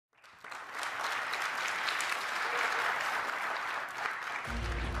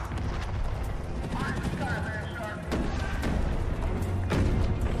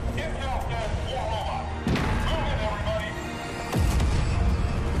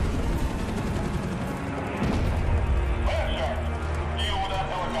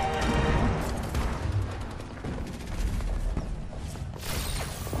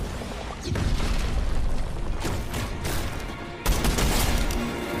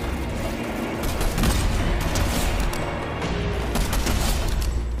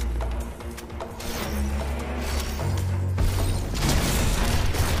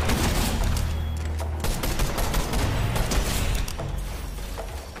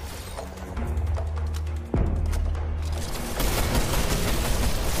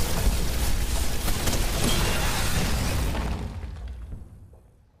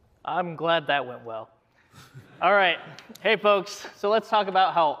I'm glad that went well. All right. Hey, folks. So let's talk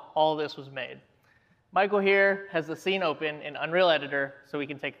about how all this was made. Michael here has the scene open in Unreal Editor so we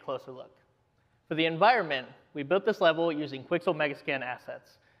can take a closer look. For the environment, we built this level using Quixel Megascan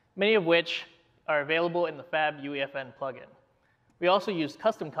assets, many of which are available in the Fab UEFN plugin. We also used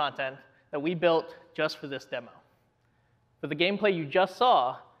custom content that we built just for this demo. For the gameplay you just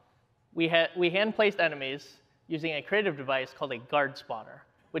saw, we hand-placed enemies using a creative device called a guard spawner,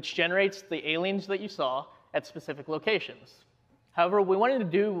 which generates the aliens that you saw at specific locations. However, we wanted to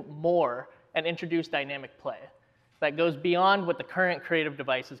do more and introduce dynamic play that goes beyond what the current creative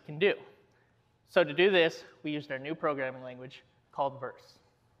devices can do. So to do this, we used our new programming language called Verse.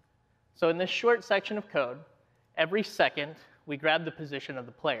 So in this short section of code, every second, we grab the position of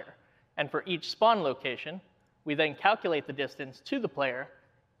the player. And for each spawn location, we then calculate the distance to the player.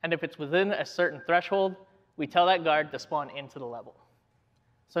 And if it's within a certain threshold, we tell that guard to spawn into the level.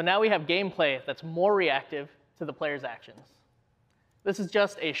 So now we have gameplay that's more reactive to the player's actions. This is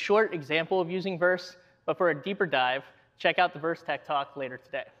just a short example of using Verse, but for a deeper dive, check out the Verse Tech Talk later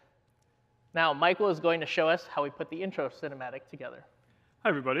today. Now, Michael is going to show us how we put the intro cinematic together. Hi,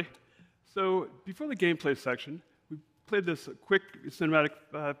 everybody. So before the gameplay section, we played this quick cinematic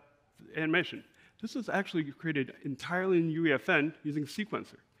animation. This was actually created entirely in UEFN using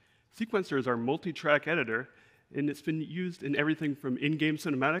Sequencer. Sequencer is our multi-track editor, and it's been used in everything from in-game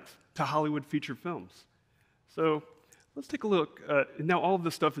cinematics to Hollywood feature films. So let's take a look. Now all of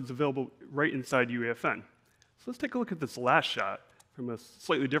this stuff is available right inside UEFN. So let's take a look at this last shot from a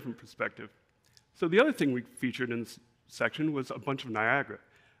slightly different perspective. So the other thing we featured in this section was a bunch of Niagara.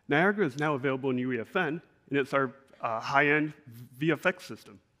 Niagara is now available in UEFN, and it's our high-end VFX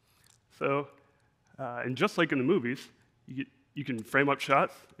system. So, and just like in the movies, you can frame up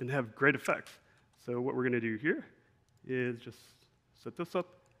shots and have great effects. So what we're going to do here is just set this up.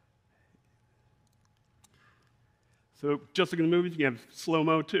 So just like in the movies, you can have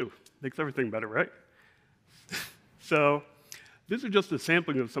slow-mo too. Makes everything better, right? So these are just a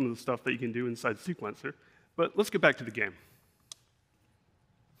sampling of some of the stuff that you can do inside Sequencer. But let's get back to the game.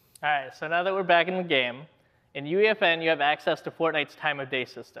 All right, so now that we're back in the game, in UEFN, you have access to Fortnite's time of day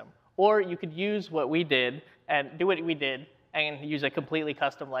system. Or you could use what we did and do what we did and use a completely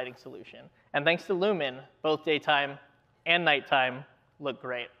custom lighting solution. And thanks to Lumen, both daytime and nighttime look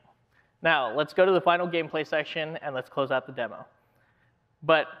great. Now, let's go to the final gameplay section, and let's close out the demo.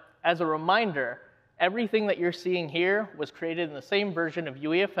 But as a reminder, everything that you're seeing here was created in the same version of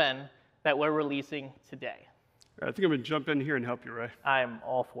UEFN that we're releasing today. I think I'm going to jump in here and help you, Ray. I'm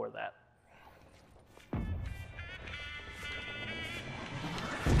all for that.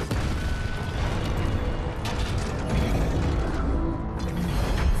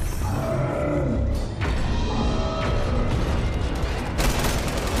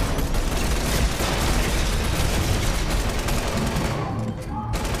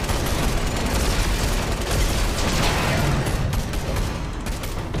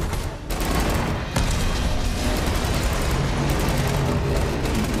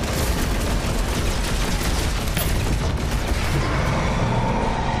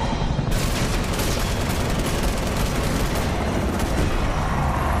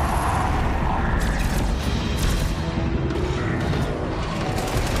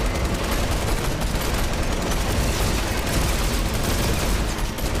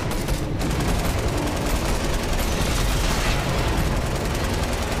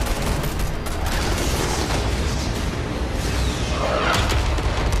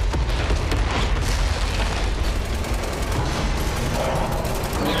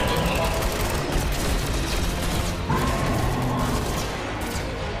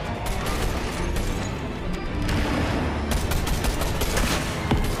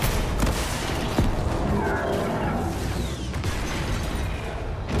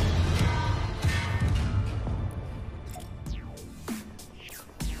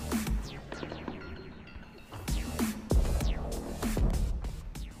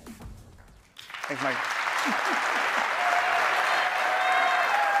 Thanks, Mike.